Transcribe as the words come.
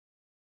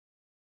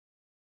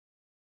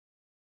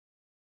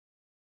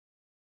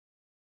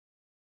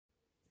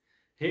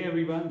Hey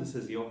everyone, this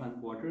is Johann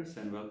Quadros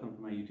and welcome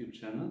to my YouTube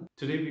channel.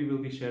 Today we will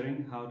be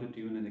sharing how to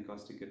tune an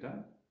acoustic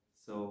guitar.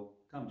 So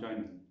come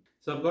join me.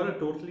 So I've got a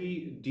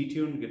totally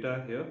detuned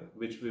guitar here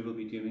which we will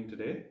be tuning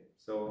today.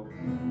 So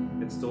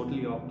it's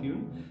totally off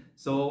tune.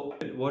 So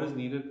what is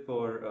needed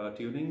for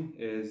tuning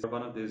is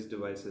one of these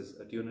devices,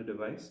 a tuner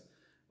device,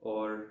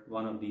 or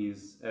one of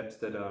these apps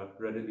that are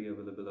readily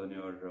available on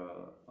your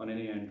on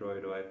any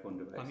Android or iPhone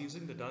device. I'm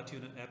using the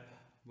DaTuner app.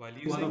 While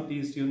using one of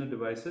these tuner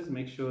devices,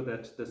 make sure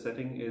that the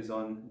setting is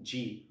on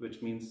G,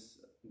 which means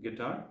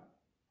guitar.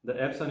 The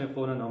apps on your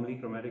phone are normally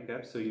chromatic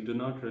apps, so you do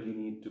not really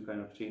need to kind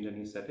of change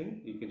any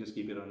setting. You can just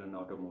keep it on an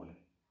auto mode.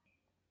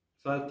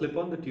 So I'll clip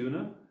on the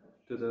tuner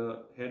to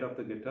the head of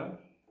the guitar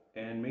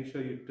and make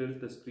sure you tilt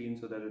the screen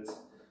so that it's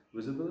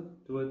visible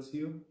towards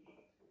you.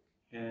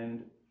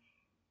 And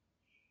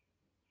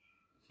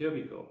here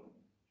we go.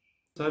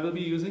 So I will be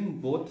using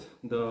both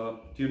the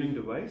tuning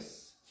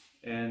device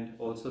and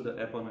also the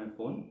app on my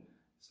phone,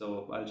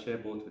 so I'll share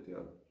both with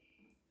you.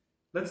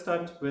 Let's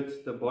start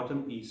with the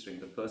bottom E string,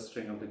 the first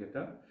string of the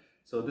guitar.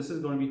 So this is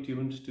going to be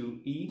tuned to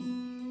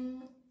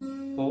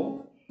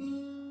E4,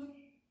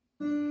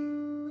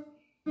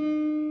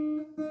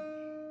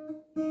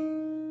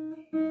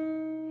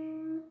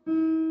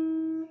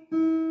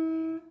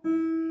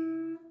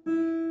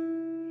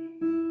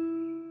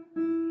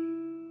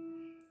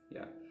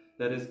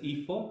 that is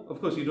E4. Of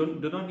course, you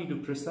do not need to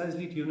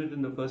precisely tune it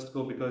in the first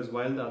go, because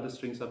while the other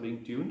strings are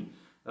being tuned,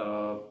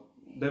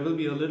 there will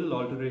be a little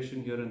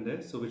alteration here and there,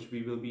 so which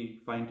we will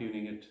be fine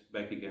tuning it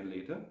back again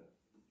later.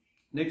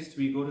 Next,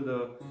 we go to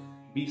the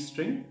B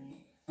string.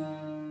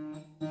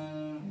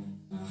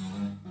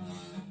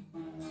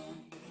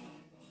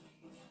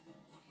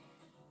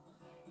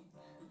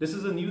 This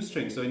is a new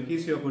string, so in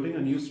case you are putting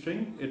a new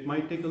string, it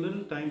might take a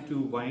little time to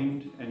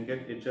wind and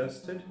get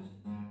adjusted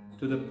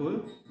to the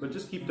pull, but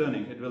just keep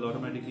turning, it will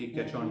automatically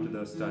catch on to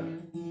the stud.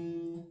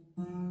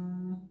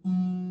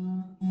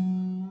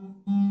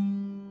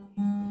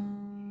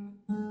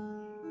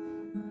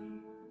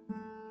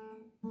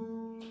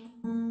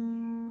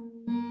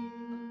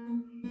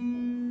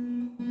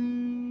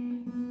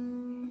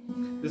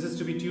 This is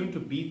to be tuned to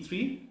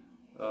B3.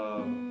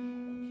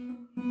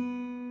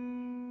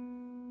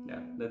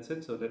 Yeah, that's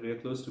it, so that we are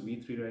close to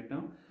B3 right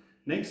now.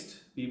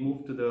 Next, we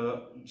move to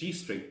the G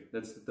string,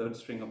 that's the third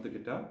string of the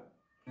guitar.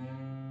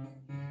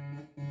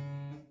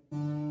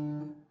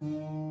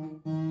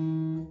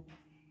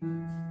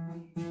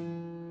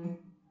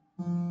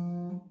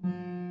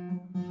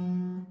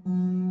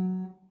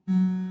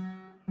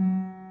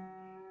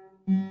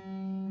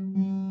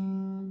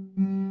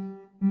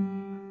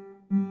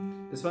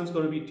 This one's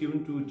going to be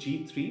tuned to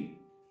G3.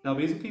 Now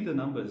basically the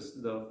numbers,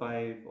 the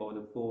 5 or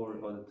the 4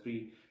 or the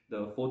 3,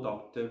 the 4th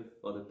octave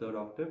or the 3rd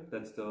octave,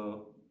 that's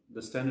the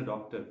standard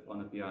octave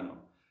on a piano.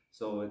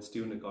 So it's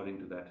tuned according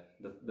to that.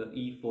 The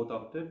E 4th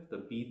octave, the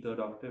B 3rd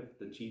octave,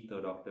 the G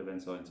 3rd octave,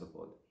 and so on and so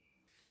forth.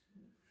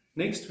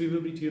 Next we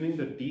will be tuning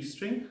the D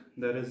string,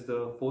 that is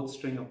the 4th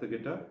string of the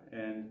guitar,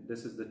 and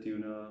this is the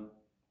tuner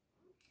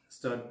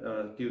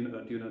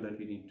tuner that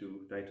we need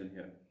to tighten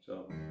here.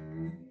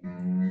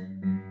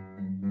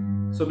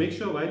 So make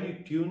sure while you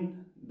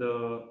tune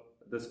the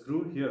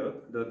screw here,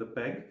 the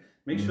peg,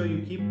 make sure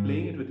you keep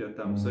playing it with your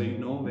thumb so you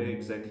know where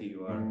exactly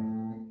you are.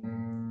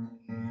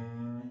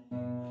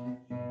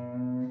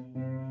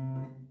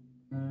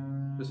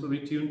 This will be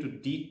tuned to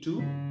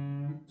D3,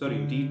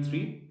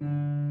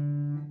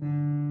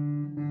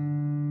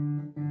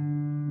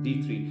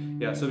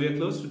 D3. Yeah, so we are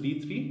close to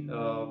D3.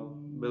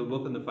 We'll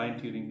work on the fine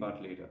tuning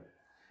part later.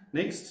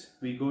 Next,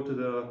 we go to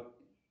the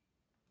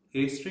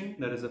A string,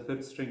 that is the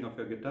 5th string of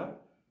your guitar.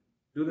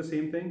 Do the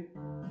same thing,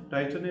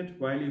 tighten it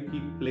while you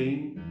keep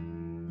playing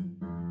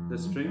the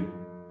string.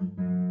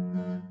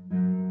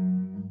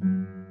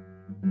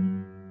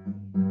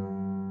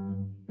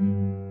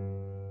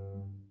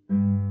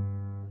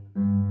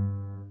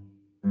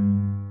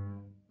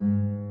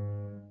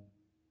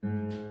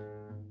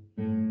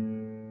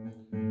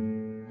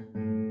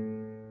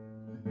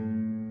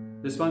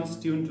 This one's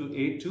tuned to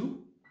A2,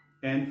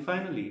 and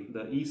finally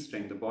the E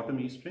string, the bottom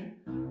E string,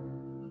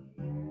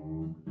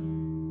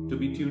 to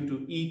be tuned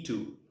to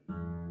E2.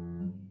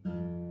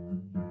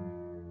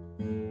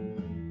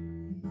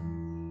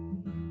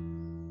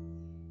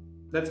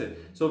 That's it.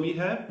 So we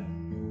have,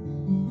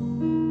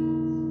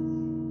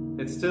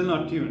 it's still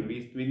not tuned.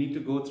 We need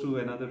to go through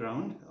another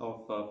round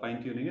of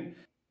fine tuning it.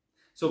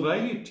 So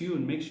while you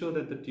tune, make sure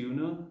that the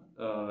tuner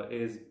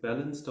is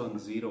balanced on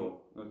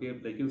 0. Okay,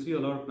 like you'll see a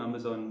lot of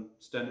numbers on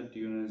standard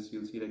tuners.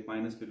 You'll see like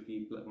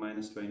 -50,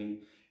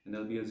 -20, and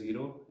there'll be a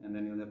 0, and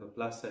then you'll have a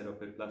plus side of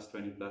it,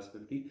 +20,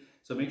 +50.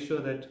 So make sure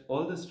that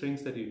all the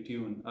strings that you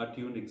tune are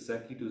tuned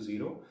exactly to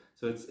 0.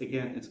 So it's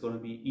going to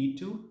be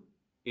E2,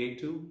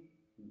 A2,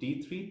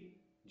 D3,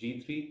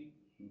 G3,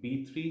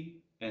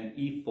 B3, and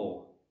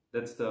E4.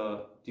 That's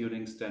the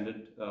tuning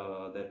standard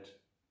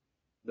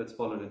that's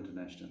followed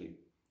internationally.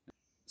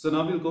 So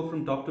now we'll go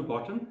from top to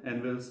bottom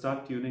and we'll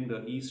start tuning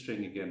the E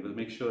string again. We'll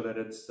make sure that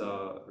it's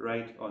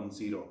right on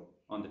 0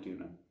 on the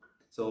tuner.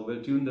 So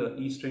we'll tune the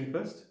E string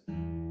first.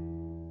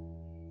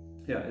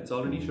 Yeah, it's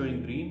already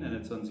showing green and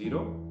it's on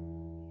 0.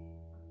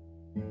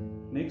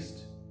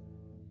 Next,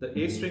 the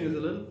A string is a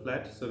little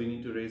flat, so we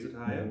need to raise it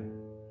higher.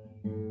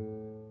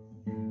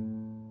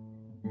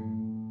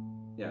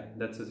 Yeah,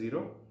 that's a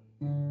 0.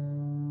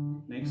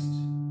 Next,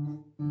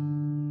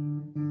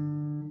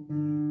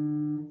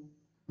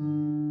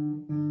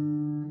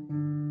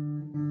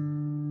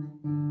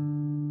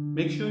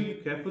 make sure you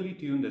carefully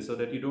tune this so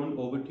that you don't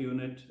over-tune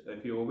it.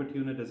 If you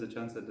over-tune it, there's a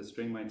chance that the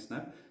string might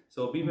snap.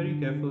 So be very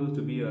careful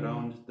to be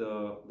around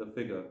the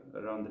figure,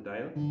 around the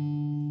dial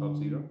of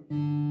 0.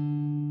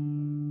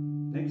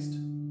 Next,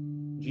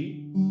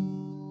 G.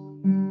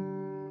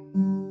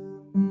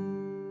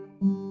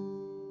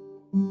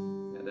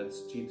 Yeah,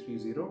 that's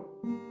G30.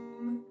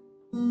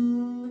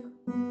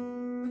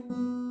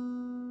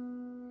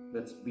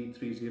 That's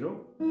B30.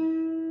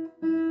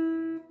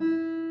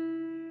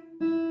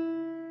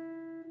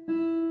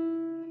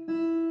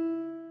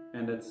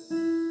 And that's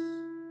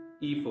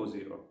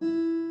E40.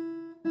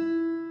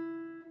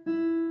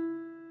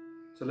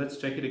 So let's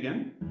check it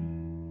again.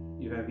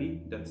 You have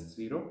E, that's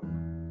 0.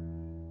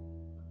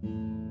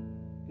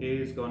 A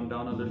has gone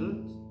down a little.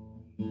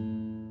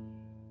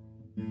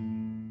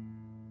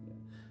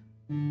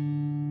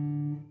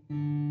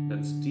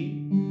 That's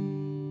D.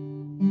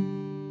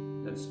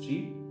 That's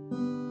G.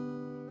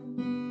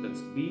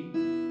 That's B.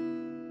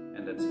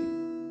 And that's E.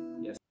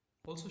 Yes.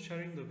 Also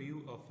sharing the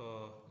view of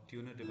a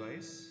tuner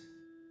device.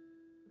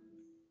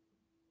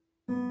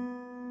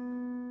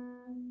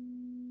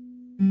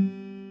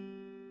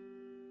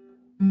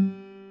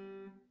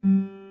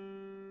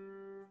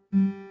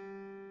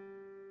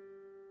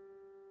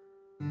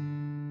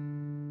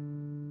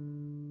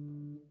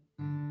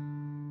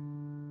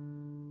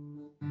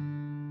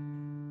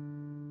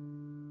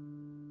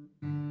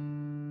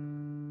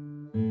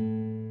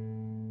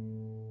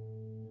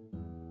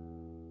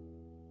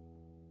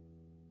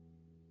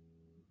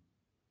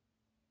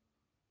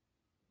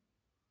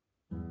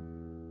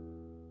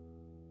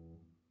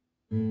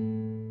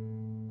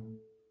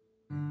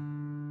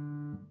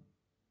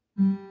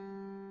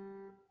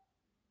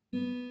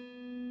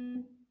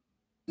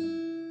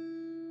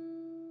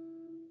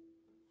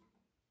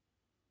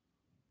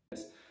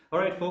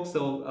 Alright folks,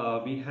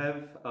 so we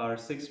have our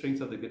 6 strings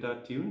of the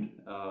guitar tuned,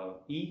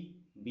 E,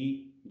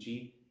 B,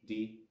 G,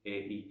 D, A,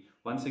 E.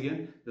 Once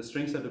again, the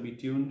strings are to be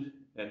tuned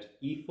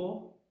at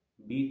E4,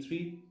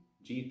 B3,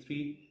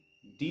 G3,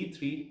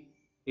 D3,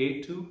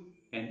 A2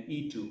 and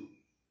E2.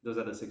 Those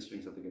are the 6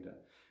 strings of the guitar.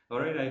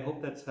 Alright, I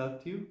hope that's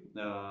helped you.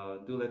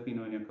 Do let me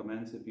know in your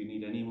comments if you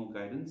need any more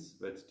guidance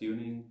with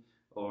tuning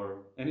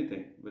or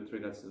anything with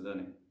regards to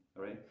learning.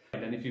 Alright,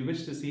 and if you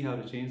wish to see how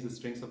to change the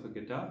strings of a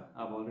guitar,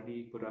 I've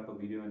already put up a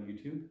video on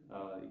YouTube.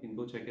 You can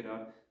go check it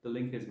out. The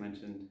link is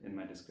mentioned in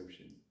my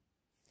description.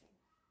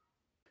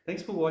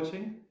 Thanks for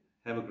watching.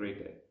 Have a great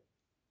day.